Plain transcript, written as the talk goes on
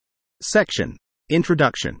Section.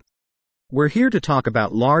 Introduction. We're here to talk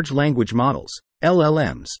about large language models,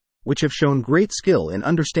 LLMs, which have shown great skill in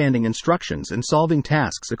understanding instructions and solving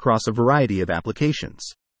tasks across a variety of applications.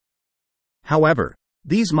 However,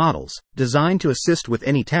 these models, designed to assist with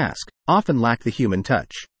any task, often lack the human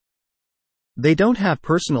touch. They don't have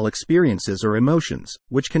personal experiences or emotions,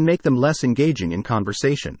 which can make them less engaging in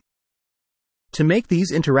conversation. To make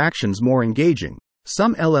these interactions more engaging,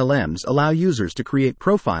 some LLMs allow users to create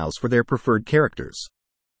profiles for their preferred characters.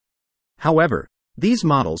 However, these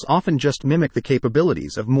models often just mimic the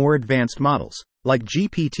capabilities of more advanced models, like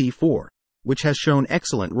GPT-4, which has shown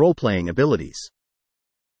excellent role-playing abilities.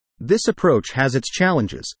 This approach has its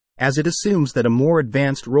challenges, as it assumes that a more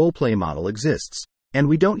advanced role-play model exists, and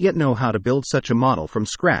we don't yet know how to build such a model from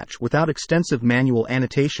scratch without extensive manual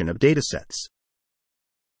annotation of datasets.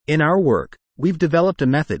 In our work, we've developed a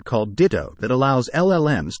method called Ditto that allows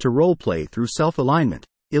LLMs to role-play through self-alignment,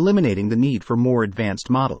 eliminating the need for more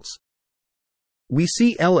advanced models. We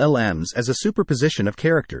see LLMs as a superposition of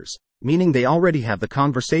characters, meaning they already have the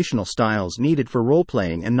conversational styles needed for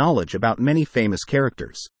role-playing and knowledge about many famous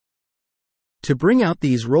characters. To bring out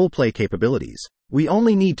these role-play capabilities, we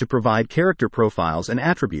only need to provide character profiles and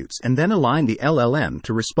attributes and then align the LLM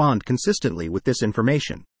to respond consistently with this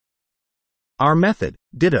information. Our method,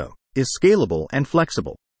 Ditto, is scalable and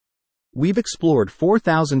flexible. We've explored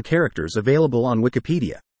 4,000 characters available on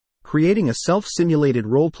Wikipedia, creating a self-simulated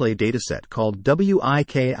role-play dataset called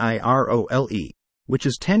WIKIROLE, which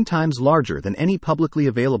is 10 times larger than any publicly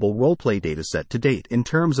available role-play dataset to date in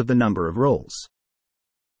terms of the number of roles.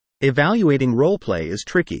 Evaluating role-play is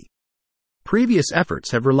tricky. Previous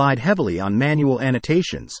efforts have relied heavily on manual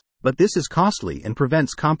annotations, but this is costly and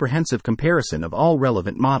prevents comprehensive comparison of all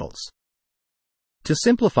relevant models. To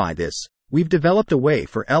simplify this, we've developed a way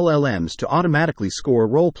for LLMs to automatically score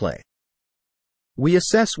role-play. We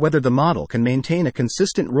assess whether the model can maintain a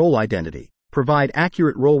consistent role identity, provide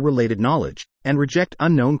accurate role-related knowledge, and reject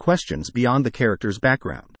unknown questions beyond the character's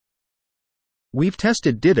background. We've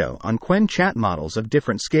tested Ditto on Qwen chat models of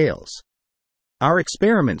different scales. Our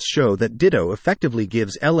experiments show that Ditto effectively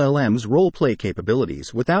gives LLMs role-play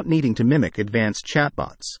capabilities without needing to mimic advanced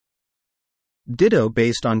chatbots. Ditto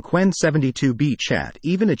based on Qwen 72B chat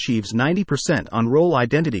even achieves 90% on role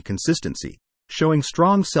identity consistency, showing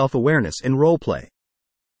strong self-awareness in role-play.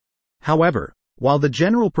 However, while the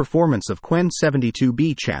general performance of Qwen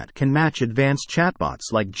 72B chat can match advanced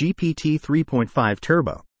chatbots like GPT 3.5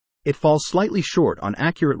 Turbo, it falls slightly short on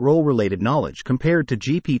accurate role-related knowledge compared to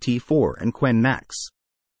GPT-4 and Qwen Max.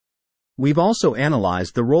 We've also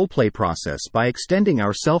analyzed the role-play process by extending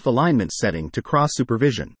our self-alignment setting to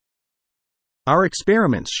cross-supervision. Our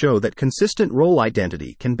experiments show that consistent role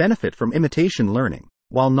identity can benefit from imitation learning,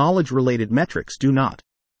 while knowledge-related metrics do not.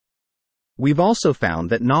 We've also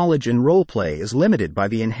found that knowledge in role-play is limited by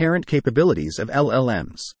the inherent capabilities of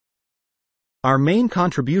LLMs. Our main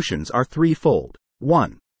contributions are threefold.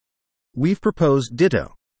 1. We've proposed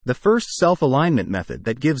Ditto, the first self-alignment method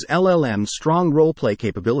that gives LLMs strong role-play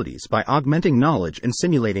capabilities by augmenting knowledge and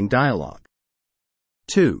simulating dialogue.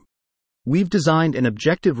 2. We've designed an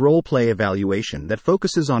objective role-play evaluation that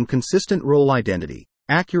focuses on consistent role identity,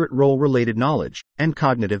 accurate role-related knowledge, and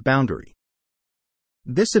cognitive boundary.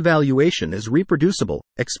 This evaluation is reproducible,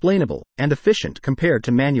 explainable, and efficient compared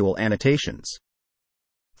to manual annotations.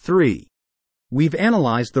 3. We've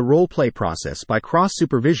analyzed the role-play process by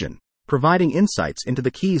cross-supervision, providing insights into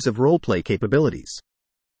the keys of role-play capabilities.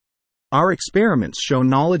 Our experiments show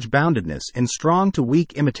knowledge boundedness in strong to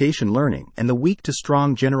weak imitation learning and the weak to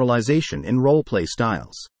strong generalization in role-play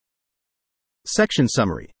styles. Section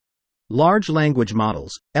summary. Large language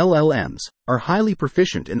models, LLMs, are highly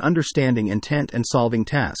proficient in understanding intent and solving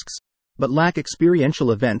tasks, but lack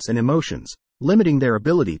experiential events and emotions, limiting their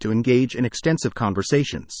ability to engage in extensive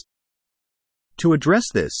conversations. To address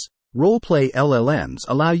this, role-play LLMs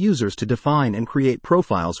allow users to define and create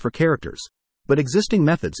profiles for characters, but existing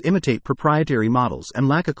methods imitate proprietary models and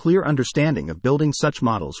lack a clear understanding of building such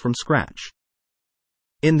models from scratch.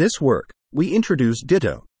 In this work, we introduce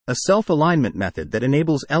Ditto, a self-alignment method that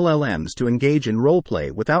enables LLMs to engage in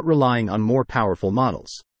role-play without relying on more powerful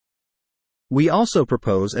models. We also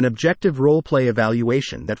propose an objective role-play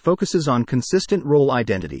evaluation that focuses on consistent role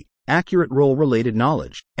identity, accurate role-related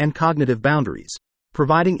knowledge, and cognitive boundaries,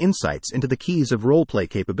 providing insights into the keys of role-play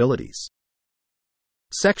capabilities.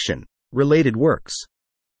 Section. Related works.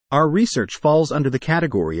 Our research falls under the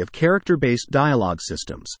category of character-based dialogue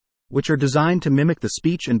systems, which are designed to mimic the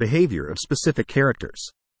speech and behavior of specific characters.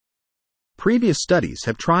 Previous studies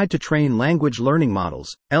have tried to train language learning models,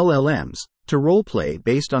 LLMs, to role-play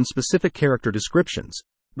based on specific character descriptions,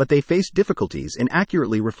 but they face difficulties in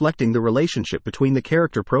accurately reflecting the relationship between the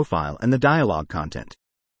character profile and the dialogue content.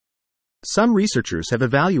 Some researchers have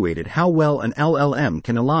evaluated how well an LLM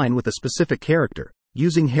can align with a specific character,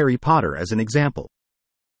 using Harry Potter as an example.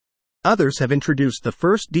 Others have introduced the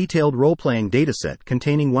first detailed role-playing dataset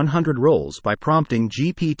containing 100 roles by prompting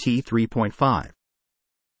GPT 3.5.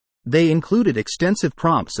 They included extensive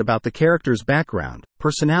prompts about the character's background,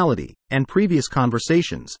 personality, and previous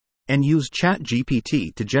conversations, and used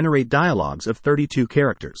ChatGPT to generate dialogues of 32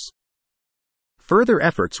 characters. Further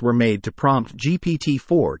efforts were made to prompt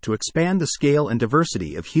GPT-4 to expand the scale and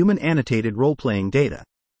diversity of human annotated role-playing data,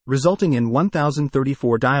 resulting in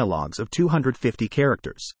 1,034 dialogues of 250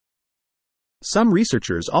 characters. Some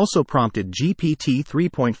researchers also prompted GPT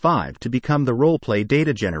 3.5 to become the role-play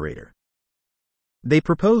data generator. They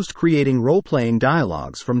proposed creating role-playing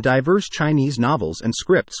dialogues from diverse Chinese novels and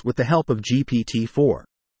scripts with the help of GPT-4.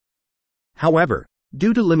 However,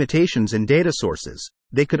 due to limitations in data sources,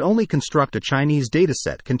 they could only construct a Chinese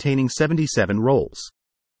dataset containing 77 roles.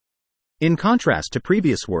 In contrast to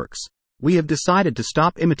previous works, we have decided to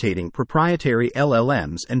stop imitating proprietary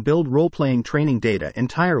LLMs and build role-playing training data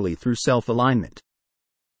entirely through self-alignment.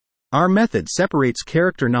 Our method separates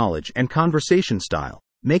character knowledge and conversation style,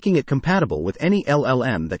 making it compatible with any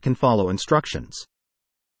LLM that can follow instructions.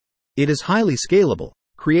 It is highly scalable,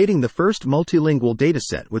 creating the first multilingual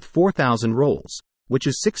dataset with 4,000 roles, which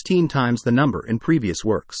is 16 times the number in previous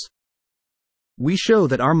works. We show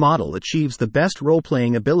that our model achieves the best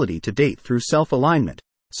role-playing ability to date through self-alignment,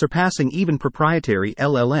 surpassing even proprietary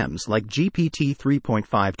LLMs like GPT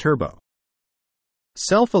 3.5 Turbo.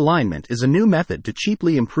 Self-alignment is a new method to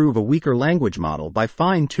cheaply improve a weaker language model by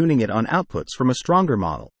fine-tuning it on outputs from a stronger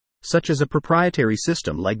model, such as a proprietary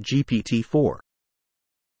system like GPT-4.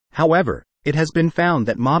 However, it has been found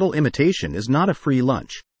that model imitation is not a free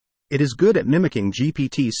lunch. It is good at mimicking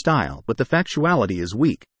GPT's style, but the factuality is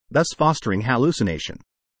weak, thus fostering hallucination.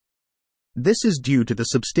 This is due to the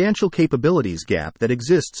substantial capabilities gap that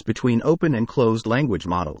exists between open and closed language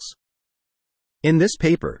models. In this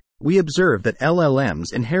paper, we observe that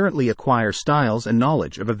LLMs inherently acquire styles and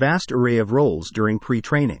knowledge of a vast array of roles during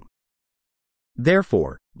pre-training.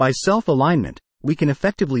 Therefore, by self-alignment, we can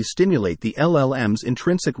effectively stimulate the LLM's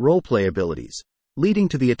intrinsic role-play abilities, leading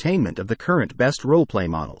to the attainment of the current best role-play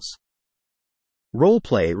models.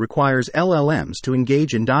 Role-play requires LLMs to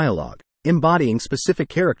engage in dialogue, embodying specific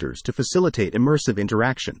characters to facilitate immersive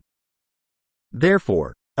interaction.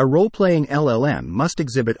 Therefore, a role-playing LLM must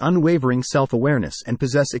exhibit unwavering self-awareness and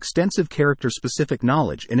possess extensive character-specific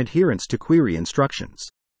knowledge in adherence to query instructions.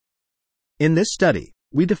 In this study,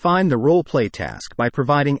 we define the role-play task by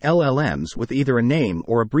providing LLMs with either a name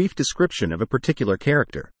or a brief description of a particular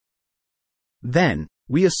character. Then,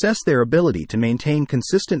 we assess their ability to maintain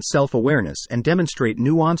consistent self-awareness and demonstrate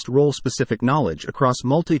nuanced role-specific knowledge across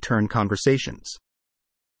multi-turn conversations.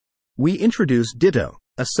 We introduce Ditto,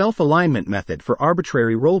 a self-alignment method for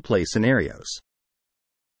arbitrary role-play scenarios.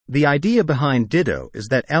 The idea behind Ditto is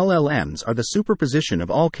that LLMs are the superposition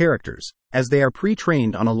of all characters, as they are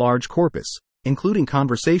pre-trained on a large corpus, including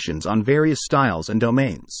conversations on various styles and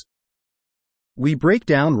domains. We break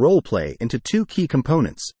down role-play into two key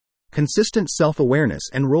components: consistent self-awareness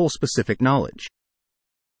and role-specific knowledge.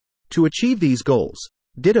 To achieve these goals,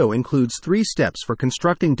 Ditto includes 3 steps for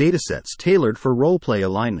constructing datasets tailored for role-play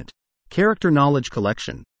alignment: character knowledge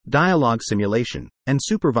collection, dialogue simulation, and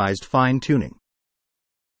supervised fine-tuning.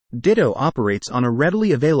 Ditto operates on a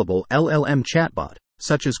readily available LLM chatbot,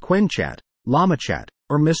 such as QuenChat, LlamaChat,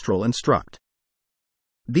 or Mistral Instruct.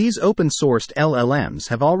 These open-sourced LLMs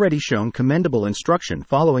have already shown commendable instruction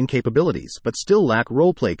following capabilities but still lack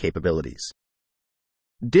role-play capabilities.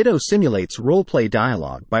 Ditto simulates role-play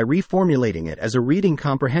dialogue by reformulating it as a reading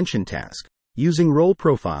comprehension task, using role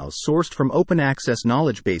profiles sourced from open-access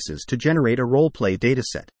knowledge bases to generate a role-play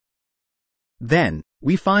dataset. Then,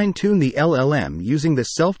 we fine-tune the LLM using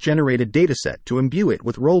this self-generated dataset to imbue it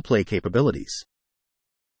with role-play capabilities.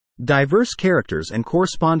 Diverse characters and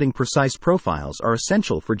corresponding precise profiles are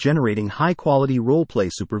essential for generating high-quality role-play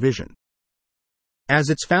supervision.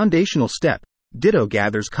 As its foundational step, Ditto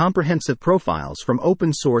gathers comprehensive profiles from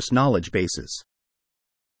open-source knowledge bases.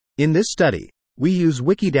 In this study, we use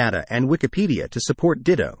Wikidata and Wikipedia to support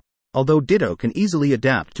Ditto, although Ditto can easily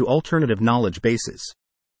adapt to alternative knowledge bases.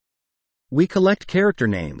 We collect character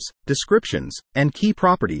names, descriptions, and key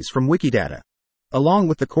properties from Wikidata, along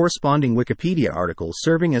with the corresponding Wikipedia article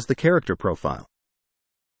serving as the character profile.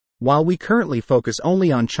 While we currently focus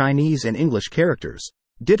only on Chinese and English characters,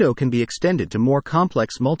 Ditto can be extended to more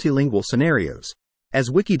complex multilingual scenarios, as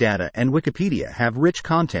Wikidata and Wikipedia have rich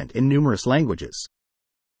content in numerous languages.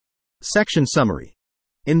 Section Summary.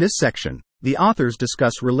 In this section, the authors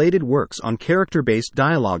discuss related works on character-based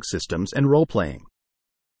dialogue systems and role-playing.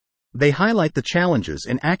 They highlight the challenges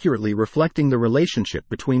in accurately reflecting the relationship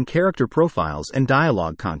between character profiles and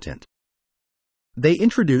dialogue content. They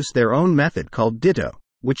introduce their own method called Ditto,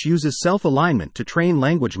 which uses self-alignment to train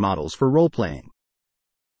language models for role-playing.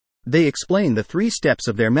 They explain the 3 steps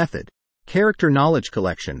of their method: character knowledge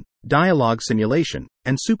collection, dialogue simulation,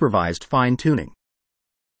 and supervised fine-tuning.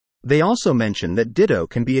 They also mention that Ditto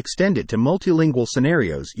can be extended to multilingual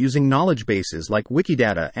scenarios using knowledge bases like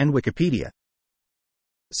Wikidata and Wikipedia.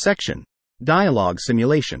 Section: Dialogue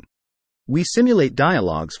Simulation. We simulate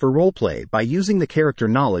dialogues for roleplay by using the character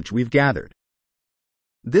knowledge we've gathered.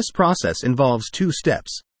 This process involves 2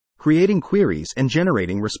 steps: creating queries and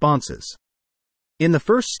generating responses. In the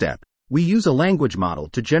first step, we use a language model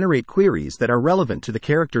to generate queries that are relevant to the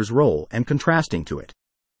character's role and contrasting to it.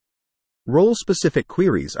 Role-specific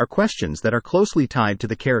queries are questions that are closely tied to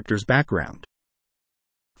the character's background.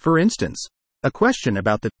 For instance, a question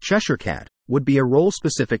about the Cheshire Cat would be a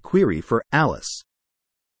role-specific query for Alice.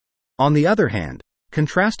 On the other hand,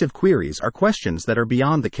 contrastive queries are questions that are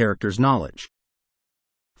beyond the character's knowledge.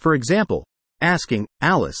 For example, asking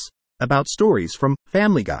Alice about stories from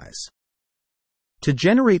Family Guys. To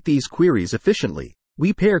generate these queries efficiently,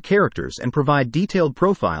 we pair characters and provide detailed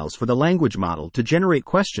profiles for the language model to generate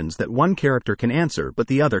questions that one character can answer but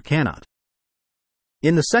the other cannot.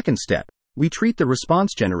 In the second step, we treat the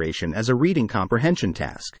response generation as a reading comprehension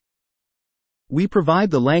task. We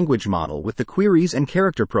provide the language model with the queries and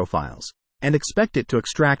character profiles, and expect it to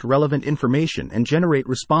extract relevant information and generate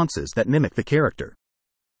responses that mimic the character.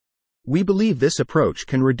 We believe this approach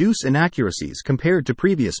can reduce inaccuracies compared to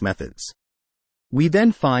previous methods. We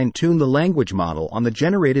then fine-tune the language model on the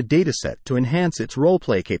generated dataset to enhance its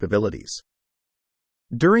role-play capabilities.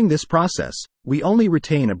 During this process, we only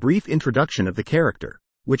retain a brief introduction of the character,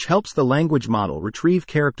 which helps the language model retrieve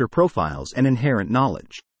character profiles and inherent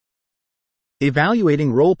knowledge.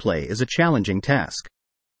 Evaluating role-play is a challenging task.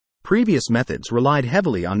 Previous methods relied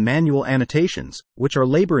heavily on manual annotations, which are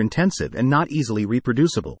labor-intensive and not easily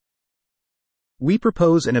reproducible. We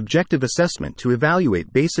propose an objective assessment to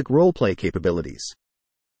evaluate basic role-play capabilities.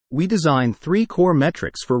 We design 3 core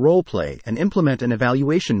metrics for role-play and implement an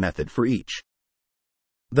evaluation method for each.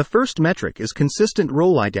 The first metric is consistent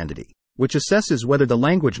role identity, which assesses whether the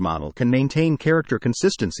language model can maintain character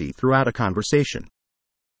consistency throughout a conversation.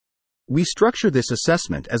 We structure this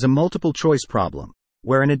assessment as a multiple-choice problem,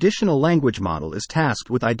 where an additional language model is tasked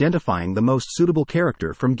with identifying the most suitable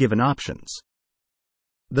character from given options.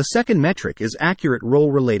 The second metric is accurate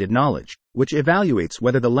role-related knowledge, which evaluates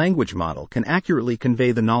whether the language model can accurately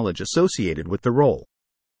convey the knowledge associated with the role.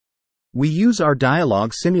 We use our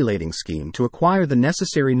dialogue simulating scheme to acquire the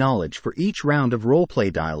necessary knowledge for each round of role-play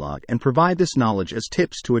dialogue and provide this knowledge as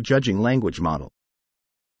tips to a judging language model.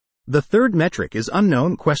 The third metric is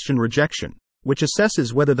unknown question rejection, which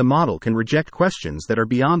assesses whether the model can reject questions that are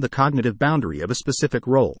beyond the cognitive boundary of a specific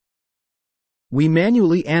role. We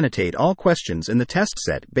manually annotate all questions in the test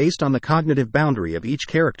set based on the cognitive boundary of each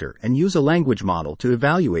character and use a language model to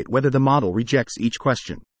evaluate whether the model rejects each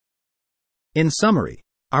question. In summary,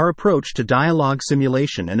 our approach to dialogue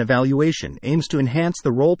simulation and evaluation aims to enhance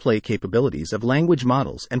the role-play capabilities of language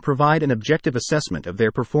models and provide an objective assessment of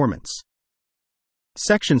their performance.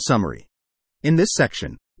 Section Summary. In this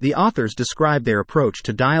section, the authors describe their approach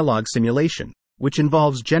to dialogue simulation, which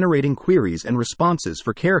involves generating queries and responses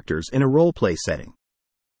for characters in a role-play setting.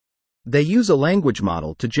 They use a language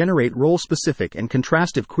model to generate role-specific and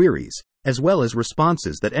contrastive queries, as well as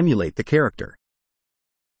responses that emulate the character.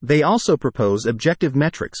 They also propose objective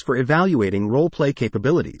metrics for evaluating role-play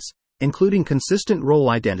capabilities, including consistent role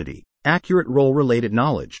identity, accurate role-related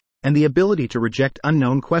knowledge, and the ability to reject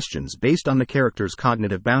unknown questions based on the character's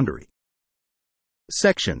cognitive boundary.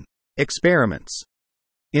 Section: Experiments.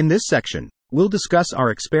 In this section, we'll discuss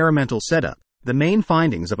our experimental setup, the main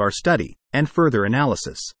findings of our study, and further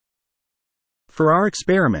analysis. For our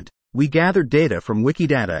experiment, we gathered data from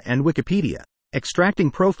Wikidata and Wikipedia,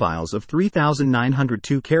 extracting profiles of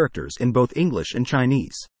 3,902 characters in both English and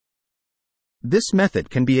Chinese. This method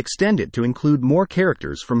can be extended to include more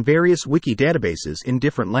characters from various wiki databases in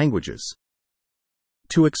different languages.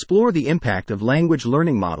 To explore the impact of language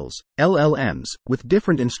learning models, LLMs, with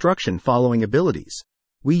different instruction following abilities,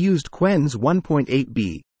 we used Quen's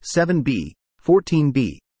 1.8b, 7b,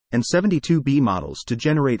 14b, and 72b models to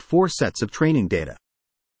generate 4 sets of training data.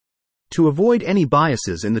 To avoid any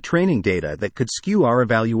biases in the training data that could skew our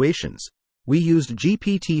evaluations, we used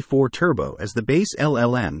GPT-4 Turbo as the base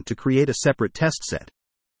LLM to create a separate test set.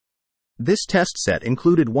 This test set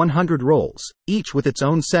included 100 roles, each with its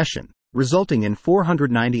own session, resulting in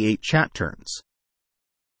 498 chat turns.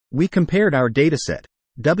 We compared our dataset,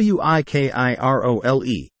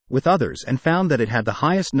 WIKIROLE, with others and found that it had the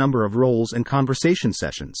highest number of roles and conversation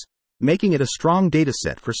sessions, making it a strong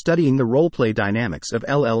dataset for studying the role-play dynamics of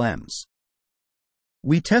LLMs.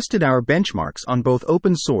 We tested our benchmarks on both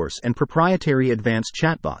open source and proprietary advanced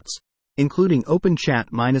chatbots, including OpenChat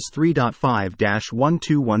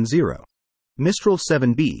 -3.5-1210, Mistral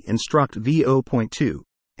 7b Instruct v0.2,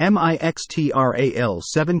 MIXTRAL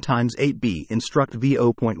 7x8b Instruct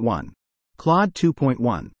v0.1, Claude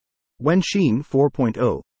 2.1, Wenshin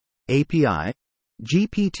 4.0, API,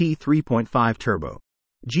 GPT 3.5 Turbo,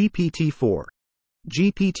 GPT-4,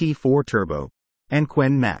 GPT-4 Turbo, and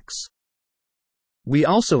Qwen Max. We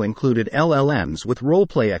also included LLMs with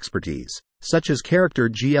role-play expertise, such as Character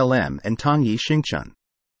GLM and Tongyi Xingchen.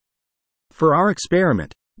 For our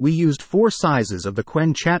experiment, we used 4 sizes of the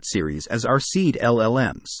Qwen chat series as our seed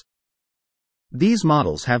LLMs. These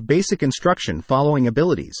models have basic instruction following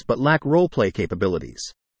abilities but lack role-play capabilities.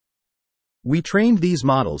 We trained these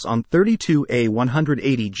models on 32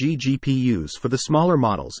 A180G GPUs for the smaller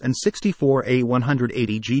models and 64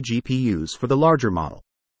 A180G GPUs for the larger model.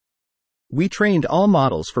 We trained all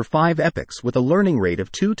models for 5 epochs with a learning rate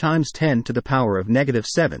of 2 ×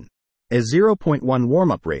 10⁻⁻⁷, a 0.1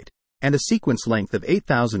 warm-up rate, and a sequence length of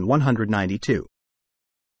 8,192.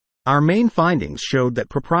 Our main findings showed that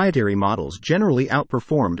proprietary models generally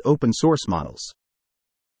outperformed open-source models.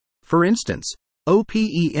 For instance,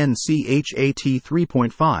 OpenChat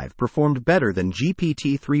 3.5 performed better than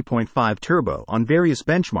GPT 3.5 Turbo on various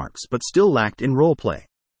benchmarks but still lacked in role-play.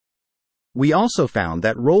 We also found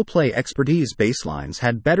that role-play expertise baselines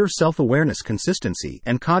had better self-awareness consistency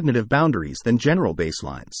and cognitive boundaries than general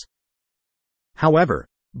baselines. However,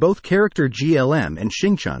 both Character GLM and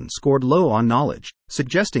Xingchen scored low on knowledge,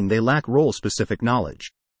 suggesting they lack role-specific knowledge.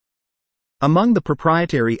 Among the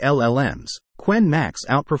proprietary LLMs, Qwen Max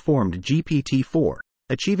outperformed GPT-4,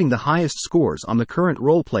 achieving the highest scores on the current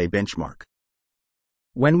role-play benchmark.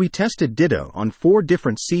 When we tested Ditto on 4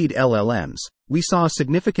 different seed LLMs, we saw a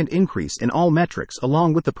significant increase in all metrics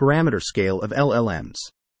along with the parameter scale of LLMs.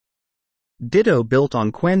 Ditto built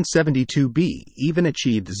on Qwen 72b even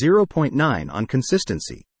achieved 0.9 on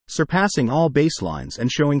consistency, surpassing all baselines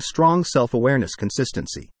and showing strong self-awareness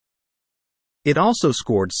consistency. It also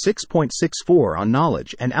scored 6.64 on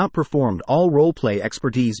knowledge and outperformed all role-play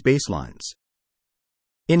expertise baselines.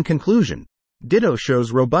 In conclusion, Ditto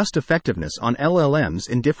shows robust effectiveness on LLMs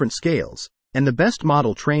in different scales, and the best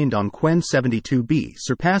model trained on Qwen 72b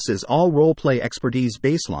surpasses all role-play expertise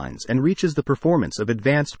baselines and reaches the performance of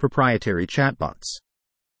advanced proprietary chatbots.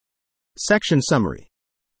 Section Summary.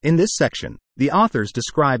 In this section, the authors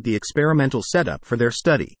describe the experimental setup for their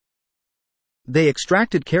study. They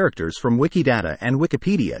extracted characters from Wikidata and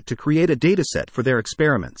Wikipedia to create a dataset for their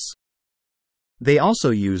experiments. They also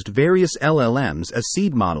used various LLMs as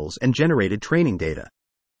seed models and generated training data.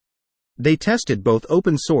 They tested both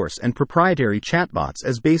open source and proprietary chatbots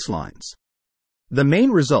as baselines. The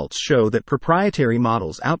main results show that proprietary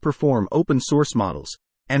models outperform open source models,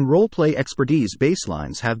 and role-play expertise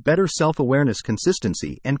baselines have better self-awareness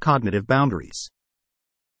consistency and cognitive boundaries.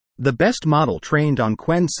 The best model trained on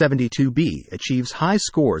Qwen 72b achieves high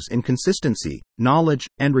scores in consistency, knowledge,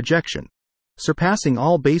 and rejection, surpassing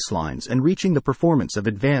all baselines and reaching the performance of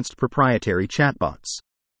advanced proprietary chatbots.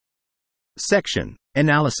 Section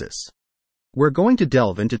Analysis. We're going to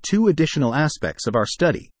delve into 2 additional aspects of our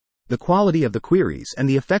study: the quality of the queries and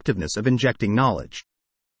the effectiveness of injecting knowledge.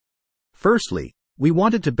 Firstly, we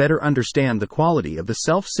wanted to better understand the quality of the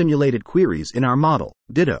self-simulated queries in our model,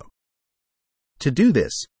 Ditto. To do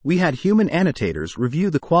this, we had human annotators review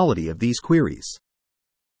the quality of these queries.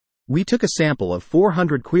 We took a sample of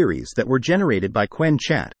 400 queries that were generated by Qwen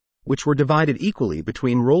Chat, which were divided equally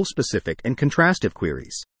between role-specific and contrastive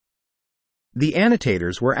queries. The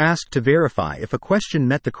annotators were asked to verify if a question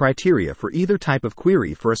met the criteria for either type of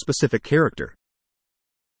query for a specific character.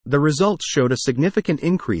 The results showed a significant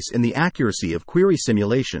increase in the accuracy of query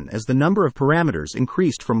simulation as the number of parameters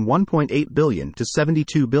increased from 1.8 billion to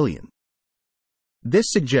 72 billion. This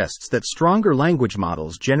suggests that stronger language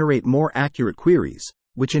models generate more accurate queries,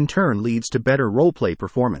 which in turn leads to better role-play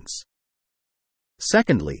performance.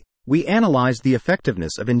 Secondly, we analyzed the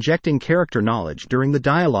effectiveness of injecting character knowledge during the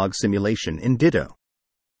dialogue simulation in Ditto.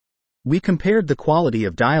 We compared the quality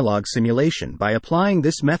of dialogue simulation by applying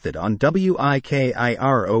this method on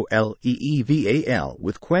WIKIROLEEVAL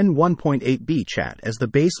with Qwen 1.8b Chat as the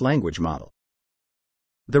base language model.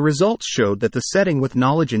 The results showed that the setting with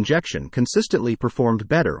knowledge injection consistently performed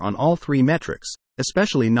better on all 3 metrics,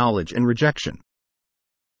 especially knowledge and rejection.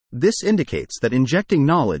 This indicates that injecting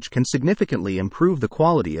knowledge can significantly improve the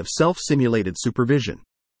quality of self-simulated supervision.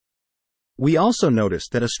 We also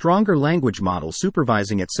noticed that a stronger language model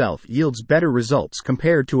supervising itself yields better results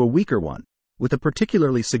compared to a weaker one, with a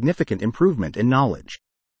particularly significant improvement in knowledge.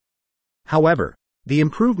 However, the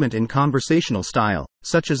improvement in conversational style,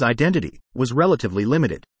 such as identity, was relatively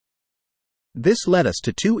limited. This led us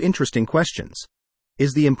to two interesting questions.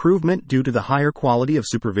 Is the improvement due to the higher quality of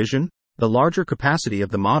supervision, the larger capacity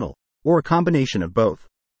of the model, or a combination of both?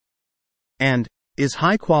 And, is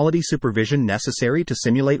high-quality supervision necessary to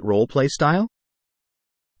simulate role-play style?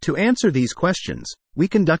 To answer these questions, we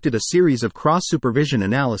conducted a series of cross-supervision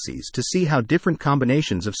analyses to see how different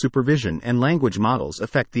combinations of supervision and language models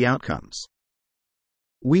affect the outcomes.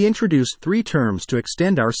 We introduced three terms to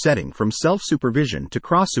extend our setting from self-supervision to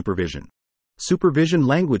cross-supervision: supervision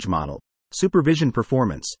language model, supervision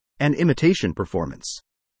performance, and imitation performance.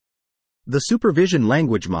 The supervision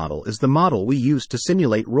language model is the model we use to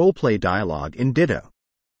simulate role-play dialogue in Ditto.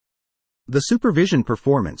 The supervision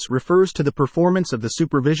performance refers to the performance of the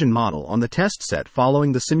supervision model on the test set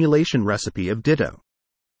following the simulation recipe of Ditto.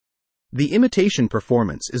 The imitation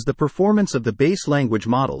performance is the performance of the base language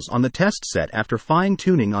models on the test set after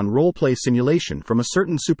fine-tuning on role-play simulation from a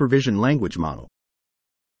certain supervision language model.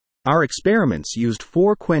 Our experiments used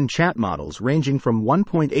 4 Qwen chat models ranging from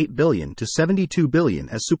 1.8 billion to 72 billion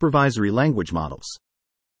as supervisory language models.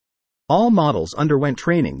 All models underwent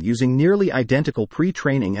training using nearly identical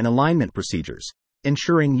pre-training and alignment procedures,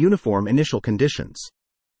 ensuring uniform initial conditions.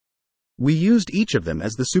 We used each of them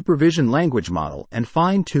as the supervision language model and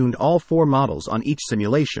fine-tuned all 4 models on each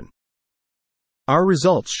simulation. Our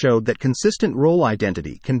results showed that consistent role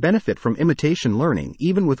identity can benefit from imitation learning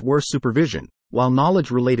even with worse supervision, while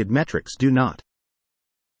knowledge-related metrics do not.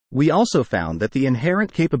 We also found that the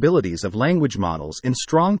inherent capabilities of language models in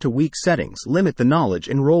strong to weak settings limit the knowledge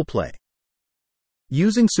in role-play.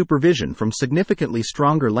 Using supervision from significantly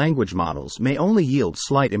stronger language models may only yield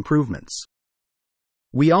slight improvements.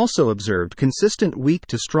 We also observed consistent weak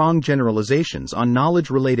to strong generalizations on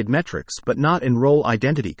knowledge-related metrics but not in role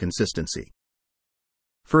identity consistency.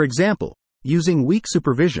 For example, using weak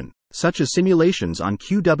supervision, such as simulations on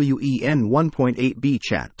QWEN 1.8b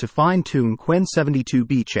chat to fine-tune Qwen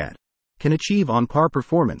 72b chat, can achieve on-par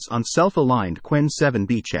performance on self-aligned Qwen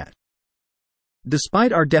 7b chat.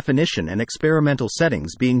 Despite our definition and experimental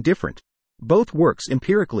settings being different, both works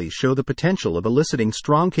empirically show the potential of eliciting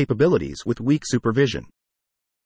strong capabilities with weak supervision.